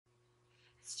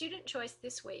Student choice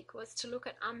this week was to look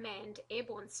at unmanned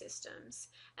airborne systems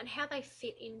and how they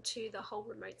fit into the whole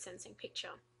remote sensing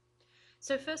picture.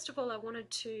 So first of all, I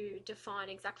wanted to define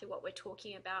exactly what we're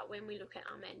talking about when we look at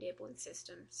unmanned airborne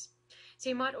systems. So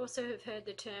you might also have heard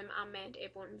the term unmanned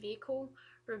airborne vehicle,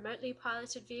 remotely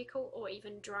piloted vehicle, or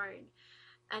even drone.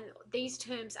 And these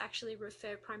terms actually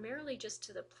refer primarily just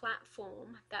to the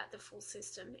platform that the full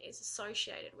system is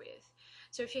associated with.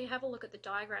 So if you have a look at the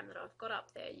diagram that I've got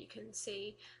up there, you can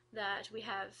see that we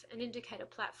have an indicator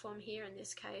platform here, in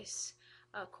this case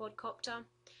a quadcopter.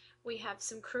 We have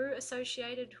some crew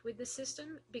associated with the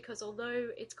system, because although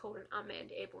it's called an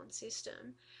unmanned airborne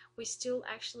system, we still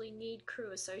actually need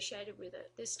crew associated with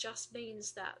it. This just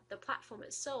means that the platform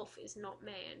itself is not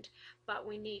manned, but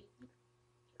we need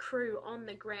crew on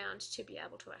the ground to be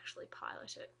able to actually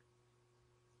pilot it.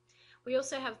 We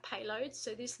also have payloads,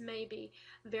 so this may be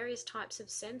various types of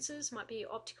sensors, might be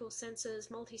optical sensors,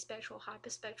 multispectral,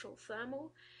 hyperspectral,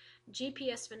 thermal,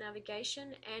 GPS for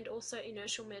navigation, and also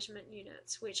inertial measurement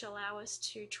units, which allow us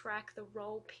to track the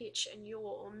roll, pitch, and yaw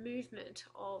or movement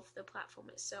of the platform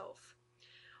itself.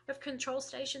 We have control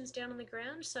stations down on the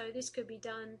ground, so this could be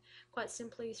done quite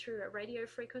simply through a radio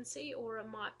frequency, or it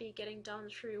might be getting done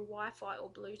through Wi-Fi or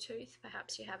Bluetooth.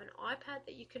 Perhaps you have an iPad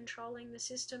that you're controlling the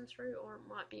system through, or it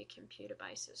might be a computer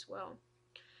base as well.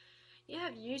 You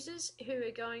have users who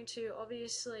are going to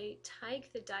obviously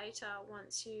take the data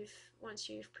once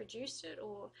you've produced it,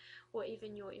 or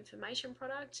even your information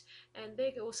product, and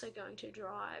they're also going to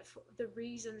drive the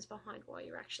reasons behind why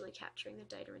you're actually capturing the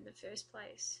data in the first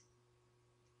place.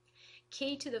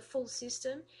 Key to the full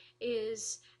system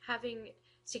is having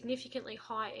significantly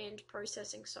high-end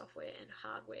processing software and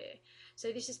hardware.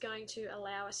 So this is going to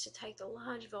allow us to take the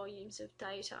large volumes of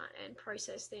data and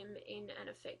process them in an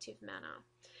effective manner.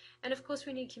 And of course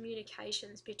we need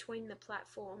communications between the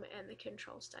platform and the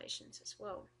control stations as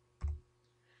well.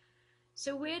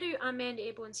 So where do unmanned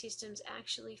airborne systems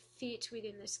actually fit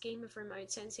within the scheme of remote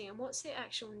sensing, and what's their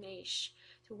actual niche?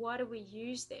 So why do we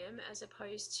use them as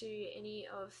opposed to any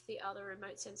of the other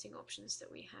remote sensing options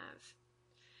that we have?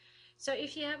 So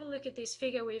if you have a look at this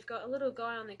figure, we've got a little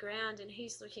guy on the ground and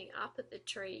he's looking up at the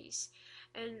trees.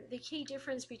 And the key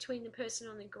difference between the person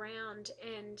on the ground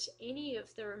and any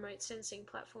of the remote sensing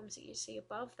platforms that you see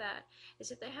above that is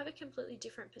that they have a completely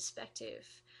different perspective.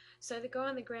 So the guy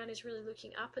on the ground is really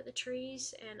looking up at the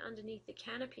trees and underneath the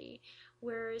canopy,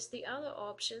 whereas the other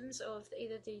options of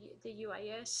either the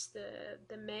UAS,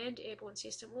 the manned airborne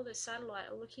system, or the satellite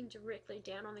are looking directly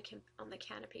down on the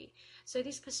canopy. So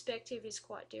this perspective is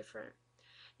quite different.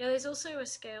 Now there's also a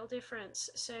scale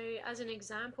difference. So as an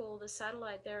example, the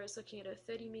satellite there is looking at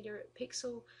a 30-meter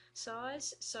pixel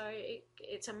size. So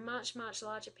it's a much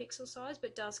larger pixel size,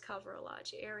 but does cover a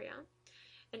large area.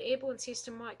 An airborne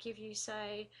system might give you,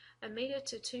 say, 1 meter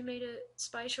to 2 meter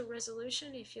spatial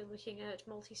resolution if you're looking at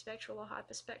multispectral or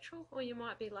hyperspectral, or you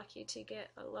might be lucky to get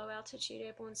a low altitude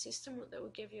airborne system that will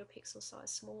give you a pixel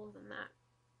size smaller than that.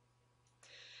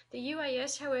 The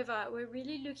UAS, however, we're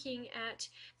really looking at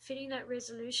fitting that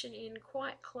resolution in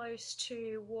quite close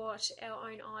to what our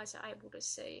own eyes are able to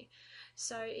see.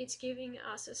 So it's giving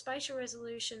us a spatial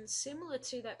resolution similar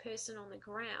to that person on the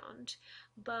ground,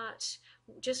 but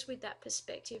just with that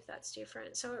perspective that's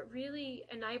different. So it really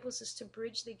enables us to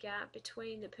bridge the gap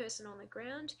between the person on the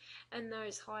ground and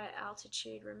those higher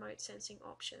altitude remote sensing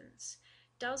options.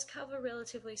 It does cover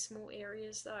relatively small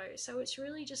areas though, so it's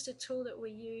really just a tool that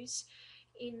we use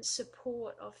in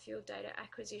support of field data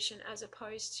acquisition as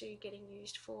opposed to getting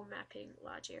used for mapping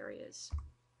large areas.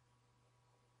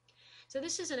 So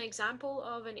this is an example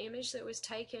of an image that was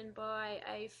taken by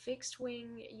a fixed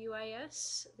wing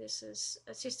UAS. This is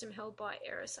a system held by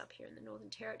Airborne up here in the Northern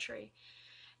Territory.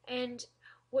 And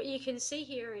what you can see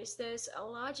here is there's a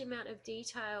large amount of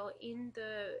detail in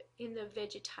the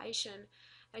vegetation,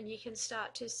 and you can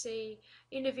start to see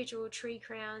individual tree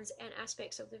crowns and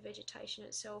aspects of the vegetation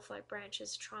itself, like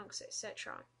branches, trunks,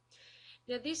 etc.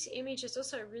 Now this image is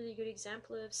also a really good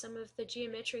example of some of the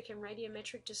geometric and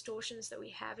radiometric distortions that we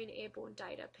have in airborne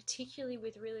data, particularly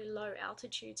with really low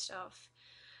altitude stuff.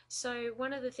 So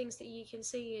one of the things that you can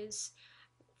see is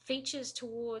features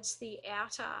towards the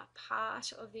outer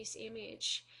part of this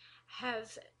image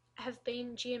have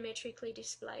been geometrically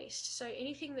displaced. So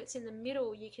anything that's in the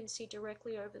middle you can see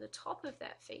directly over the top of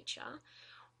that feature,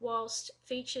 whilst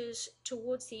features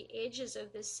towards the edges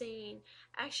of the scene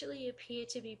actually appear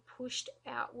to be pushed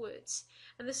outwards.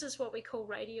 And this is what we call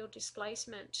radial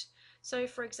displacement. So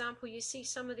for example, you see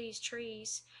some of these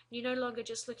trees, you're no longer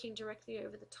just looking directly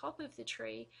over the top of the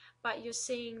tree, but you're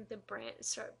seeing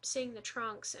seeing the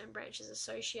trunks and branches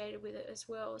associated with it as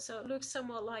well. So it looks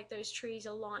somewhat like those trees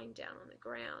are lying down on the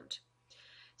ground.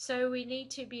 So we need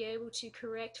to be able to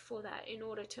correct for that in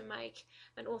order to make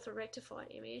an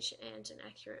orthorectified image and an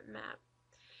accurate map.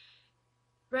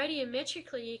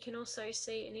 Radiometrically, you can also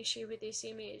see an issue with this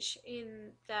image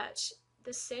in that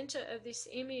the center of this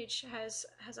image has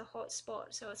a hot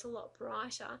spot, so it's a lot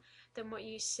brighter than what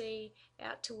you see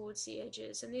out towards the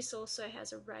edges. And this also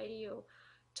has a radial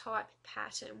type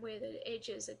pattern where the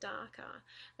edges are darker.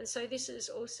 And so this is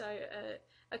also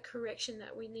a correction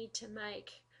that we need to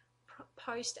make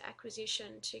post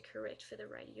acquisition to correct for the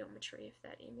radiometry of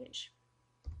that image.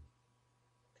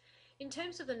 In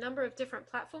terms of the number of different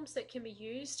platforms that can be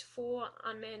used for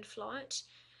unmanned flight,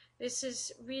 this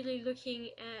is really looking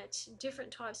at different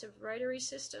types of rotary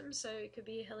systems. So it could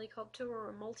be a helicopter or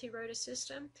a multi-rotor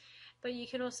system, but you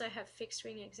can also have fixed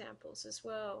wing examples as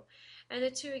well. And the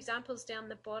two examples down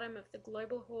the bottom of the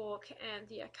Global Hawk and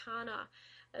the Arcana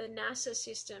are NASA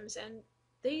systems, and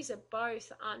these are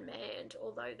both unmanned,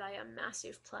 although they are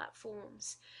massive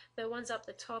platforms. The ones up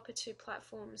the top are two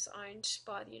platforms owned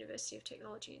by the University of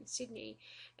Technology in Sydney,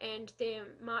 and they're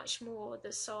much more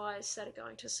the size that are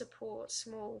going to support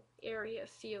small area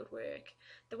field work.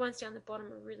 The ones down the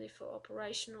bottom are really for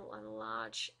operational and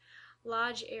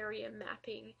large area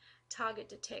mapping, target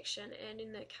detection, and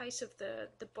in the case of the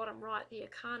bottom right, the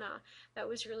Arcana, that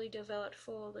was really developed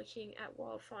for looking at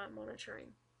wildfire monitoring.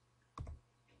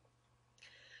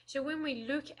 So when we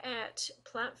look at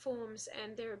platforms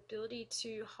and their ability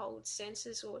to hold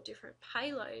sensors or different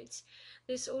payloads,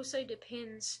 this also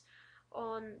depends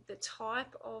on the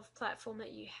type of platform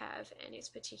that you have and its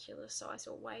particular size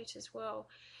or weight as well.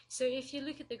 So if you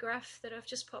look at the graph that I've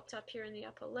just popped up here in the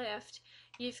upper left,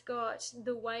 you've got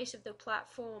the weight of the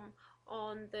platform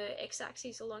on the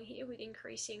x-axis along here with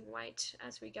increasing weight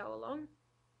as we go along,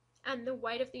 and the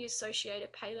weight of the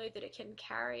associated payload that it can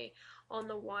carry on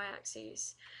the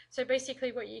y-axis. So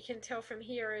basically what you can tell from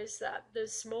here is that the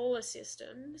smaller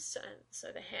systems, and so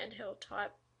the handheld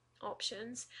type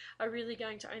options, are really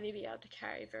going to only be able to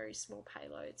carry very small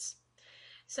payloads.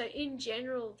 So in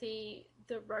general, the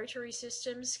rotary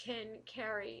systems can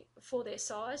carry, for their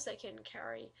size, they can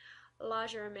carry a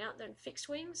larger amount than fixed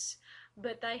wings,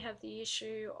 but they have the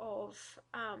issue of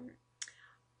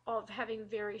having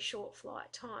very short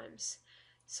flight times.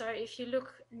 So if you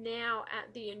look now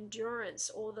at the endurance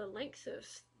or the length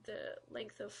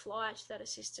of flight that a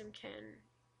system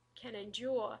can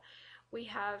endure, we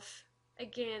have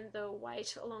again the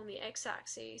weight along the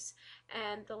x-axis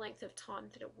and the length of time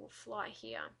that it will fly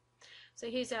here. So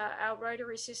here's our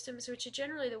rotary systems, which are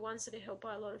generally the ones that are held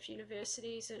by a lot of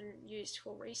universities and used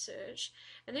for research.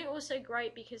 And they're also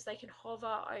great because they can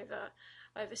hover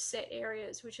over set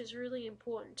areas, which is really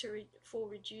important for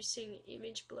reducing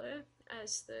image blur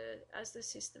as the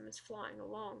system is flying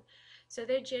along. So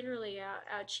they're generally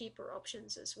our cheaper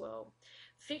options as well.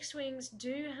 Fixed wings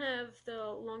do have the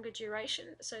longer duration,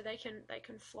 so they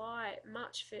can fly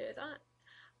much further,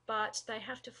 but they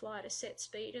have to fly at a set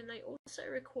speed, and they also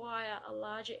require a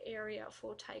larger area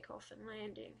for takeoff and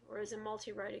landing, whereas a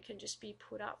multi-rotor can just be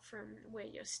put up from where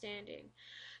you're standing.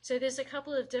 So there's a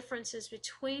couple of differences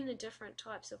between the different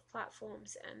types of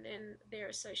platforms and then their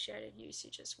associated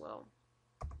usage as well.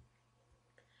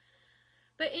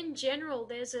 But in general,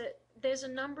 there's a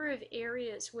number of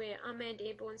areas where unmanned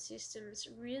airborne systems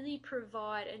really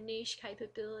provide a niche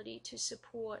capability to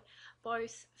support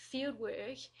both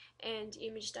fieldwork and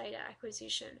image data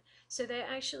acquisition. So they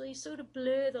actually sort of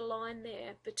blur the line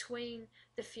there between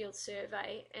the field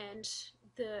survey and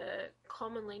the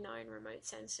commonly known remote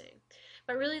sensing.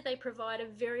 But really they provide a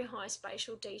very high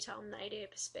spatial detail nadir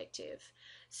perspective.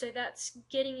 So that's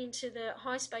getting into the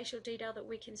high spatial detail that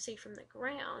we can see from the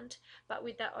ground, but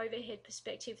with that overhead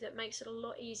perspective that makes it a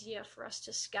lot easier for us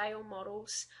to scale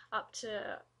models up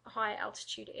to high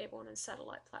altitude airborne and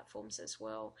satellite platforms as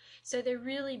well. So they're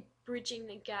really bridging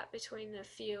the gap between the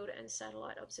field and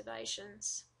satellite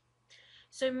observations.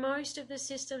 So most of the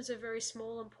systems are very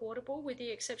small and portable, with the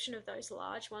exception of those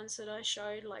large ones that I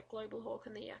showed, like Global Hawk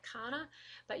and the Arcana,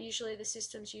 but usually the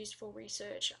systems used for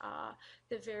research are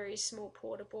the very small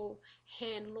portable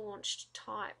hand-launched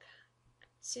type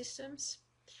systems.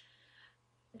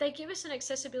 They give us an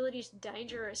accessibility to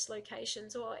dangerous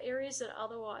locations or areas that are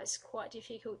otherwise quite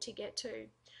difficult to get to.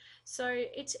 So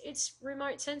it's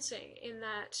remote sensing in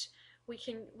that we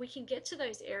can get to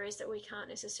those areas that we can't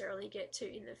necessarily get to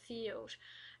in the field.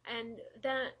 And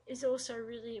that is also a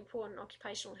really important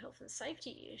occupational health and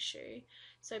safety issue.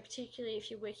 So particularly if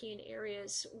you're working in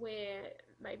areas where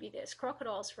maybe there's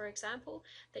crocodiles, for example,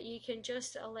 that you can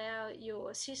just allow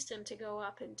your system to go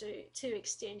up and to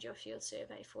extend your field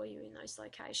survey for you in those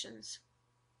locations.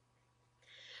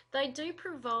 They do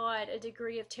provide a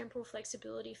degree of temporal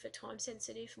flexibility for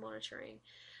time-sensitive monitoring.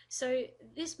 So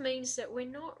this means that we're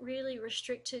not really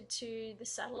restricted to the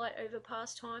satellite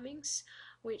overpass timings,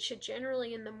 which are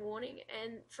generally in the morning.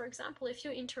 And for example, if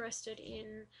you're interested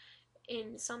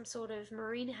in some sort of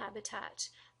marine habitat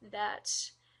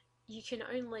that you can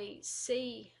only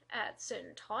see at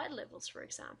certain tide levels, for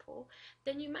example,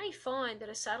 then you may find that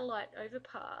a satellite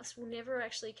overpass will never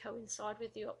actually coincide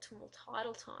with the optimal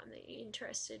tidal time that you're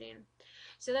interested in.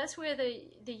 So that's where the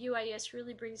UAS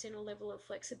really brings in a level of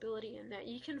flexibility, in that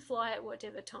you can fly at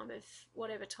whatever time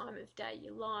of day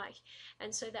you like,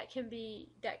 and so that can be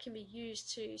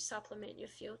used to supplement your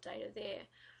field data there.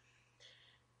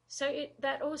 So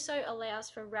that also allows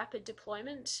for rapid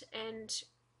deployment, and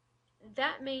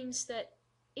that means that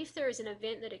if there is an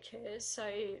event that occurs, so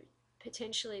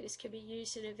potentially this could be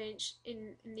used in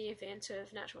the event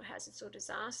of natural hazards or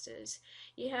disasters,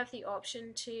 you have the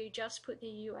option to just put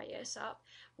the UAS up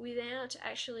without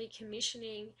actually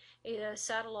commissioning either a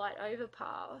satellite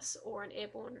overpass or an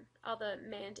other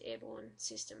manned airborne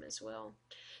system as well.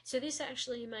 So this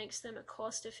actually makes them a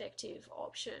cost-effective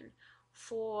option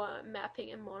for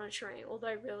mapping and monitoring,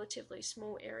 although relatively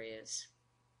small areas.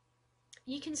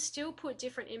 You can still put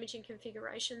different imaging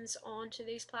configurations onto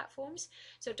these platforms,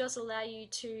 so it does allow you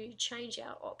to change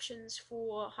out options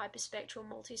for hyperspectral,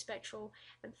 multispectral,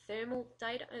 and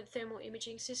thermal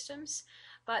imaging systems,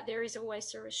 but there is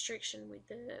always a restriction with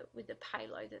the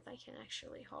payload that they can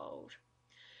actually hold.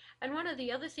 And one of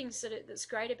the other things that's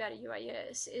great about a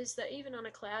UAS is that even on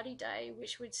a cloudy day,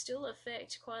 which would still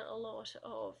affect quite a lot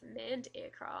of manned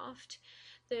aircraft,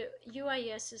 the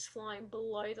UAS is flying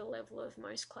below the level of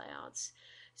most clouds.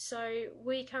 So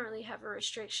we currently have a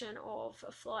restriction of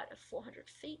a flight of 400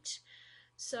 feet.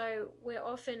 So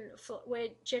we're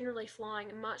generally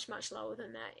flying much lower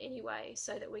than that anyway,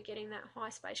 so that we're getting that high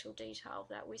spatial detail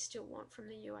that we still want from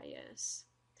the UAS.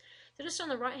 So just on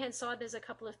the right hand side, there's a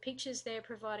couple of pictures there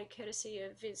provided courtesy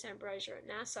of Vince Ambrosia at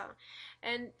NASA,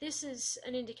 and this is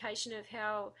an indication of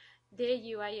how their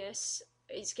UAS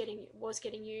was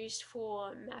getting used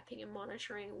for mapping and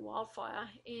monitoring wildfire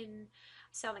in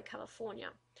Southern California.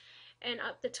 And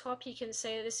up the top you can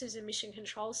see this is a mission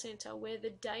control center where the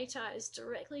data is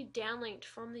directly downlinked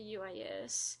from the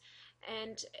UAS,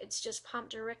 and it's just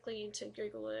pumped directly into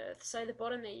Google Earth. So the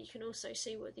bottom there you can also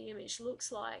see what the image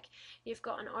looks like. You've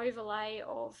got an overlay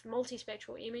of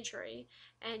multispectral imagery,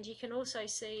 and you can also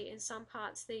see in some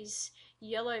parts these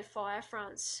yellow fire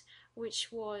fronts,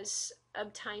 which was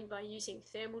obtained by using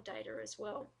thermal data as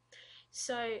well.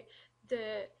 So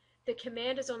the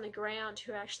commanders on the ground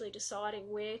who are actually deciding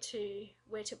where to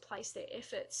place their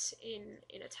efforts in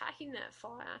attacking that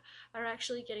fire are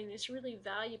actually getting this really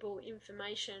valuable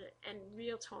information and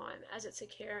real time as it's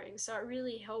occurring. So it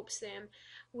really helps them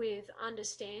with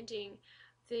understanding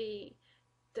the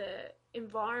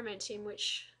environment in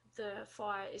which the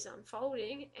fire is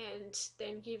unfolding, and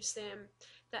then gives them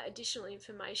that additional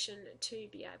information to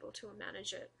be able to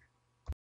manage it.